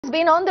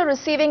been on the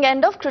receiving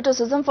end of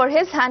criticism for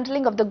his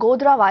handling of the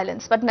Godhra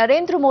violence, but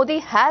Narendra Modi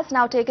has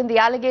now taken the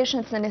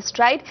allegations in his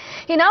stride.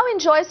 He now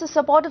enjoys the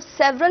support of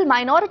several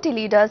minority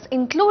leaders,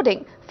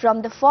 including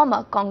from the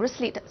former Congress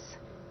leaders.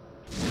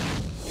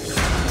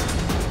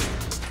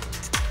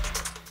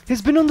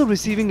 He's been on the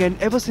receiving end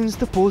ever since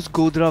the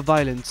post-Godhra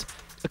violence,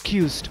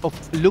 accused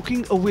of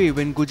looking away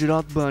when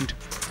Gujarat burnt.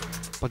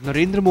 But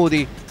Narendra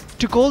Modi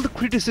took all the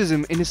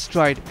criticism in his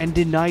stride and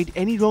denied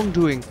any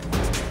wrongdoing.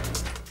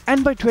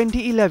 And by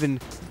 2011,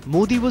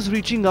 Modi was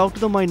reaching out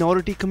to the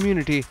minority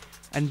community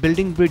and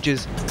building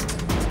bridges.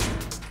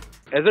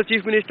 As a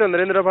Chief Minister,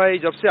 Narendra भाई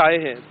जब से आए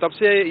हैं तब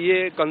से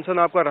ये concern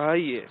आपका रहा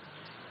ही है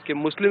कि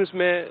मुस्लिम्स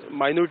में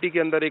माइनॉरिटी के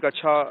अंदर एक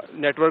अच्छा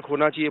नेटवर्क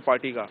होना चाहिए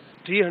पार्टी का।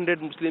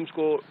 300 मुस्लिम्स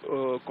को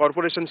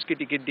कॉर्पोरेशंस की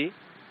टिकट दी,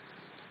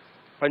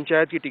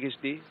 पंचायत की ticket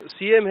the.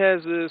 CM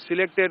has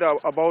selected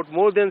about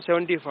more than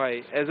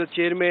 75 as a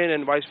chairman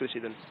and vice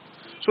president.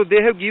 So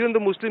they have given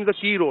the Muslims the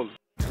key role.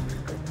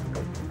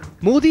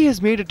 Modi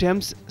has made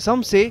attempts,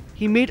 some say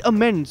he made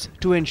amends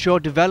to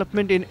ensure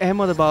development in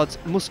Ahmedabad's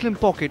Muslim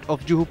pocket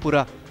of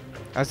Juhupura.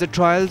 As the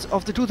trials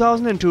of the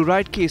 2002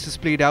 riot cases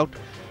played out,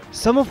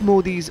 some of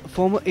Modi's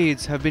former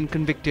aides have been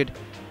convicted,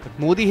 but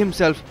Modi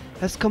himself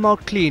has come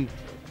out clean,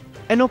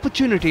 an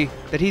opportunity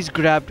that he's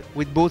grabbed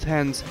with both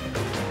hands.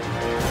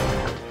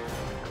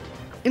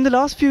 In the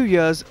last few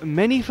years,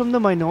 many from the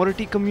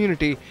minority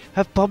community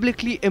have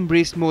publicly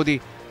embraced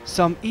Modi,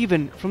 some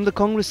even from the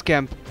Congress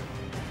camp.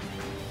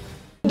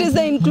 It is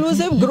the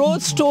inclusive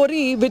growth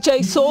story which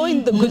I saw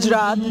in the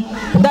Gujarat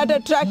that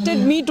attracted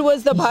me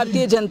towards the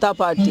Bharatiya Janata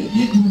Party.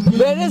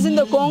 Whereas in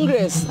the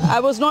Congress, I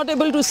was not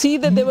able to see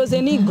that there was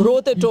any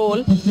growth at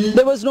all,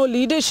 there was no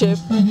leadership,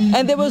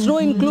 and there was no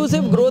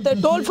inclusive growth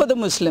at all for the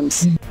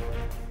Muslims.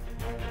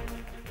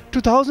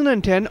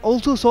 2010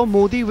 also saw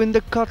Modi win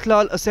the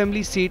Katlal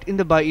Assembly seat in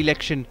the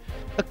by-election,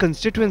 a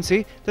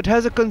constituency that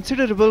has a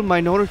considerable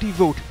minority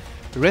vote,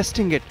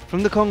 wresting it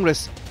from the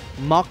Congress,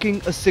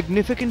 marking a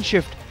significant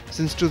shift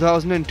since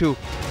 2002.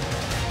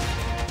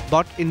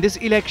 But in this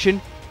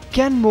election,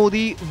 can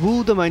Modi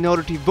woo the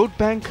minority vote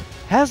bank?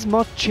 Has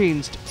much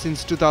changed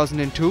since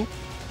 2002?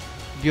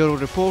 Bureau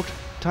Report,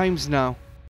 Times Now.